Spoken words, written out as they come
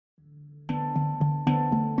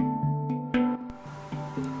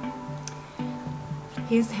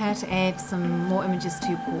Here's how to add some more images to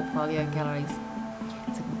your portfolio galleries.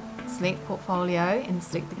 So select portfolio and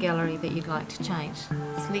select the gallery that you'd like to change.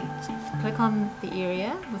 Click on the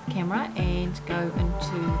area with camera and go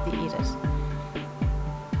into the edit.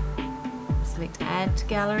 Select add to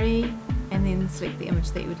gallery and then select the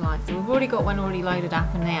image that you would like. So we've already got one already loaded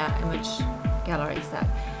up in our image gallery. So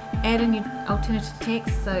add in your alternative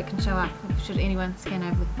text so it can show up should anyone scan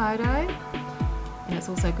over the photo. And it's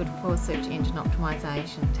also good for search engine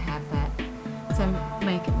optimization to have that. So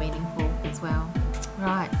make it meaningful as well.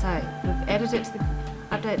 Right, so we've added it to the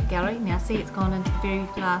update the gallery. Now see it's gone into the very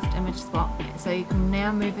last image spot. So you can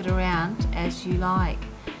now move it around as you like.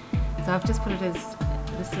 So I've just put it as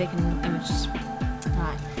the second image.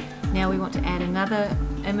 Right, now we want to add another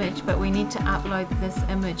image, but we need to upload this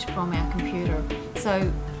image from our computer. So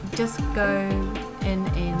just go in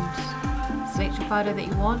and select your photo that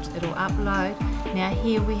you want, it'll upload. Now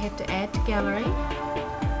here we have to add to gallery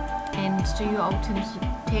and do your alternative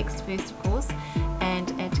text first of course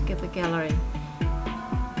and add to the gallery.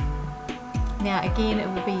 Now again it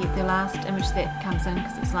will be the last image that comes in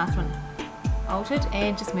because it's the last one altered,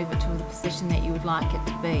 and just move it to the position that you would like it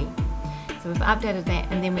to be. So we've updated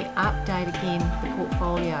that and then we update again the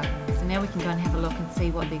portfolio. So now we can go and have a look and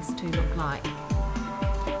see what these two look like.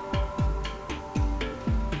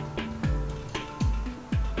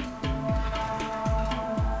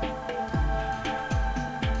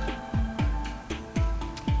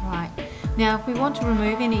 Now if we want to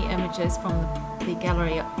remove any images from the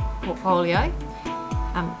gallery portfolio,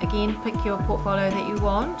 again pick your portfolio that you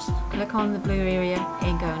want, click on the blue area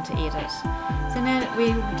and go into edit. So now we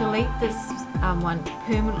delete this one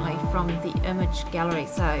permanently from the image gallery,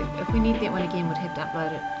 so if we need that one again we'd have to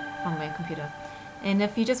upload it from our computer. And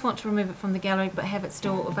if you just want to remove it from the gallery but have it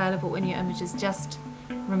still available in your images, just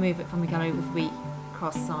remove it from the gallery with the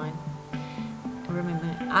cross sign. And remember,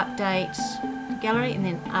 update gallery and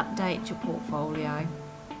then update your portfolio,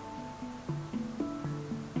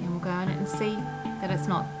 and we'll go in it and see that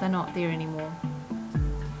they're not there anymore.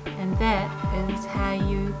 And that is how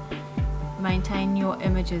you maintain your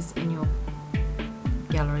images in your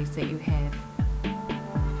galleries that you have.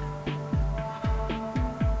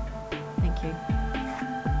 Thank you.